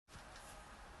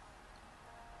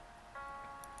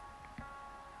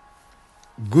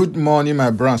Good morning, my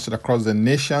brothers across the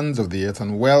nations of the earth,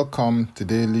 and welcome to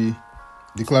Daily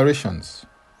Declarations.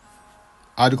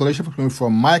 Our declaration coming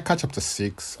from Micah chapter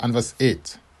 6 and verse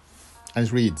 8, and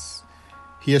it reads,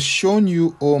 He has shown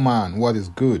you, O man, what is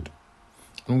good,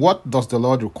 and what does the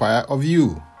Lord require of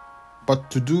you,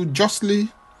 but to do justly,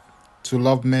 to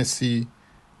love mercy,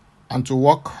 and to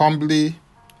walk humbly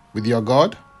with your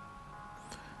God?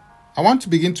 I want to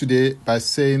begin today by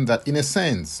saying that, in a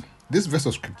sense, this verse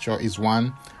of scripture is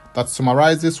one that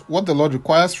summarizes what the Lord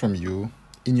requires from you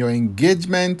in your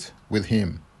engagement with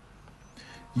Him.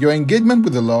 Your engagement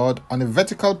with the Lord on a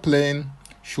vertical plane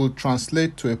should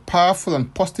translate to a powerful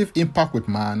and positive impact with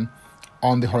man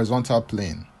on the horizontal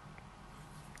plane.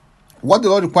 What the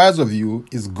Lord requires of you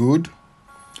is good,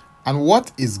 and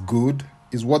what is good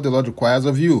is what the Lord requires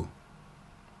of you.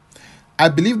 I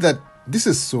believe that this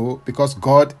is so because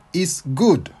God is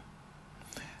good.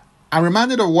 I'm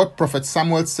reminded of what Prophet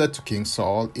Samuel said to King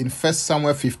Saul in 1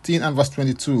 Samuel 15 and verse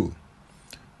 22.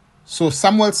 So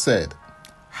Samuel said,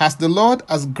 Has the Lord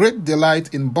as great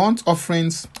delight in burnt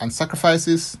offerings and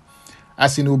sacrifices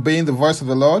as in obeying the voice of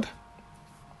the Lord?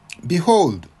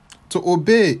 Behold, to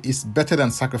obey is better than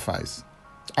sacrifice,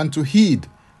 and to heed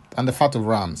than the fat of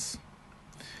rams.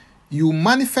 You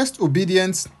manifest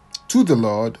obedience to the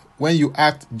Lord when you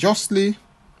act justly,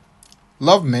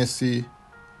 love mercy,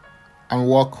 and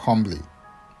walk humbly.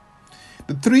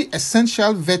 The three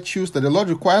essential virtues that the Lord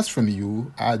requires from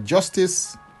you are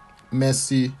justice,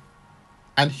 mercy,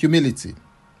 and humility.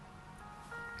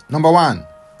 Number 1,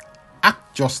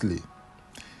 act justly.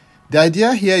 The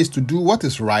idea here is to do what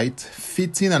is right,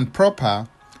 fitting, and proper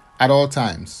at all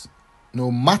times,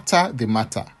 no matter the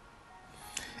matter.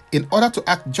 In order to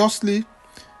act justly,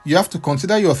 you have to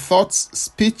consider your thoughts,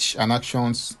 speech, and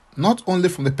actions not only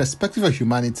from the perspective of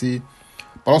humanity,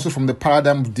 but also from the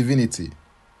paradigm of divinity.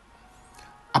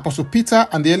 Apostle Peter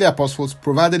and the early apostles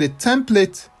provided a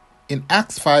template in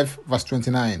Acts 5 verse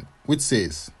 29, which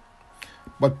says,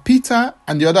 But Peter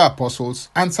and the other apostles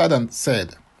answered and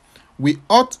said, We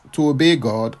ought to obey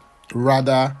God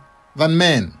rather than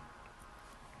men.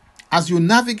 As you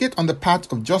navigate on the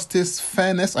path of justice,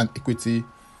 fairness, and equity,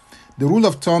 the rule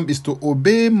of thumb is to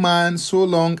obey man so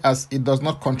long as it does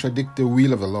not contradict the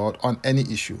will of the Lord on any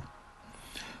issue.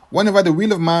 Whenever the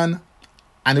will of man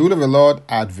and the will of the Lord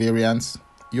are at variance,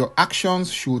 your actions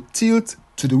should tilt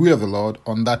to the will of the Lord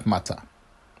on that matter.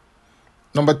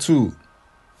 Number 2,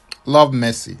 love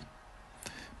mercy.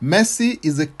 Mercy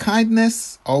is a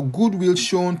kindness or goodwill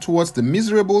shown towards the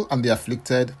miserable and the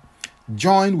afflicted,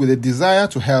 joined with a desire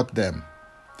to help them.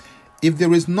 If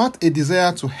there is not a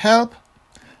desire to help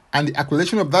and the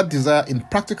acquisition of that desire in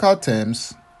practical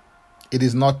terms, it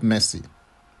is not mercy.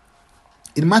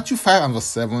 In Matthew 5 and verse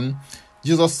 7,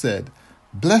 Jesus said,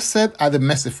 Blessed are the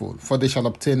merciful, for they shall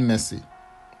obtain mercy.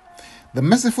 The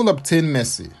merciful obtain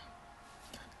mercy.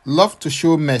 Love to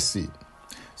show mercy,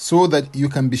 so that you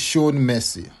can be shown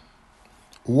mercy.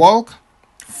 Walk,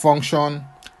 function,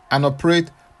 and operate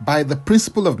by the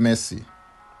principle of mercy.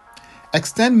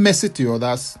 Extend mercy to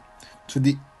others to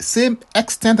the same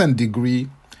extent and degree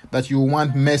that you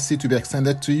want mercy to be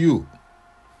extended to you.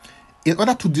 In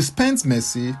order to dispense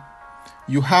mercy,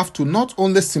 you have to not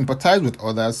only sympathize with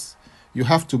others, you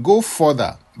have to go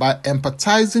further by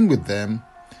empathizing with them,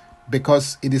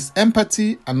 because it is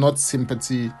empathy and not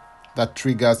sympathy that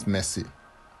triggers mercy.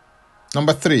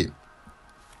 Number 3,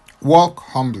 walk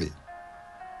humbly.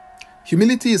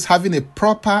 Humility is having a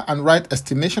proper and right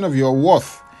estimation of your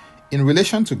worth in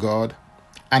relation to God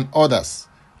and others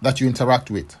that you interact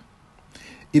with.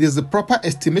 It is the proper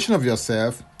estimation of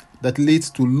yourself that leads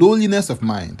to lowliness of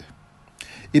mind.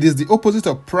 It is the opposite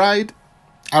of pride,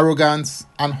 arrogance,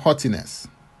 and haughtiness.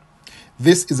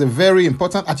 This is a very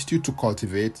important attitude to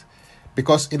cultivate,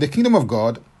 because in the kingdom of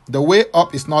God, the way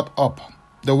up is not up,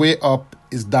 the way up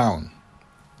is down.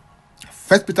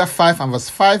 1 Peter 5 and verse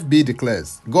 5b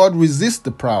declares, God resists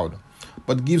the proud,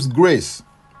 but gives grace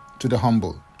to the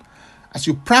humble. As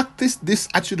you practice this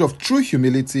attitude of true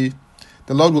humility,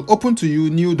 the Lord will open to you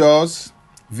new doors,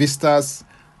 vistas,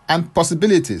 and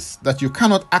possibilities that you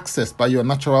cannot access by your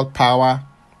natural power,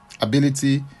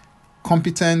 ability,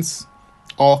 competence,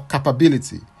 or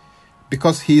capability,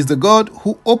 because He is the God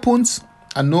who opens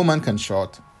and no man can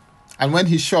shut, and when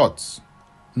He shuts,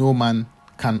 no man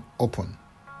can open.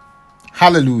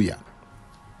 Hallelujah.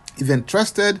 If you're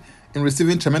interested in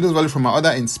receiving tremendous value from my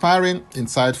other inspiring,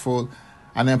 insightful,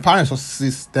 and empowering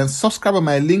resources, then subscribe on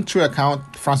my Linktree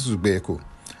account, Francis Ubeku.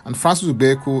 And Francis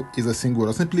Ubeku is a single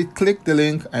word. Simply click the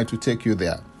link and it will take you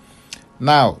there.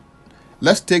 Now,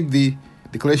 let's take the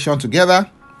declaration together,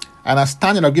 and I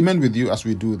stand in agreement with you as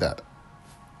we do that.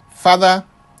 Father,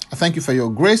 I thank you for your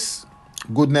grace,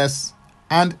 goodness,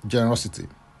 and generosity.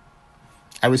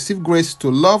 I receive grace to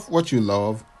love what you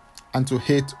love and to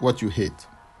hate what you hate.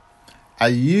 I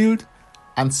yield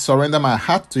and surrender my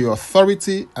heart to your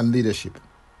authority and leadership.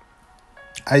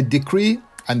 I decree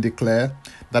and declare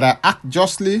that I act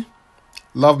justly,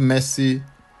 love mercy,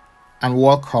 and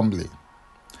walk humbly.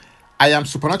 I am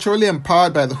supernaturally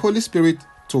empowered by the Holy Spirit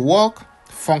to walk,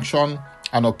 function,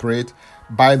 and operate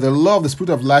by the law of the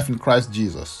Spirit of life in Christ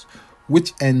Jesus,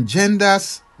 which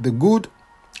engenders the good,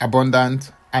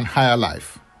 abundant, and higher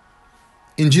life.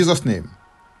 In Jesus' name,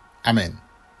 amen.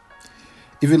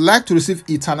 If you'd like to receive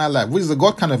eternal life, which is the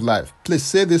God kind of life, please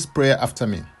say this prayer after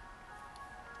me.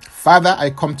 Father,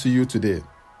 I come to you today.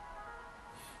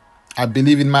 I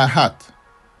believe in my heart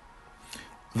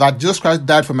that Jesus Christ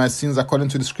died for my sins according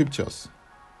to the scriptures.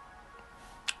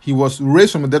 He was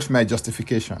raised from the dead for my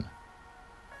justification.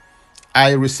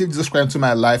 I receive Jesus Christ into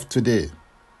my life today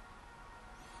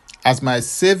as my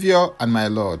Savior and my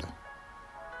Lord.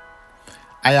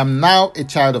 I am now a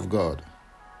child of God.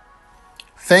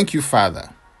 Thank you, Father.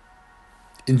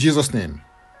 In Jesus' name,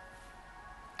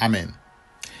 amen.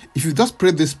 If you just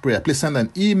prayed this prayer, please send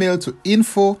an email to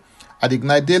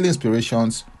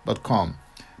info@ignitedailyinspirations.com.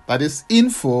 That is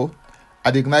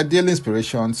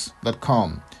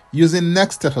info@ignitedailyinspirations.com, using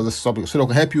next steps as a subject so that I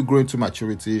can help you grow into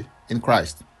maturity in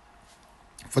Christ.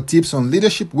 For tips on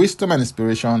leadership, wisdom, and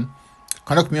inspiration,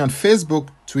 contact me on Facebook,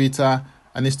 Twitter,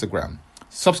 and Instagram.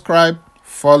 Subscribe,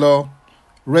 follow,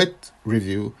 rate,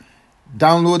 review,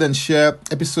 download, and share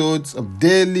episodes of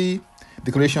Daily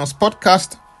Declarations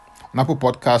podcast on Apple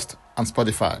Podcast and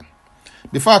Spotify.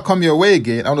 Before I come your way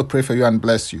again, I want to pray for you and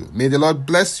bless you. May the Lord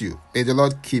bless you. May the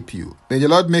Lord keep you. May the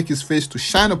Lord make his face to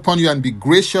shine upon you and be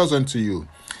gracious unto you.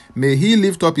 May he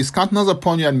lift up his countenance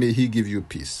upon you and may he give you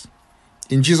peace.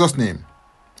 In Jesus' name,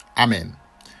 amen.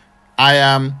 I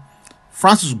am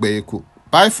Francis Gbeyeku.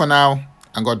 Bye for now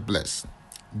and God bless.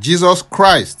 Jesus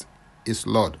Christ is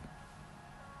Lord.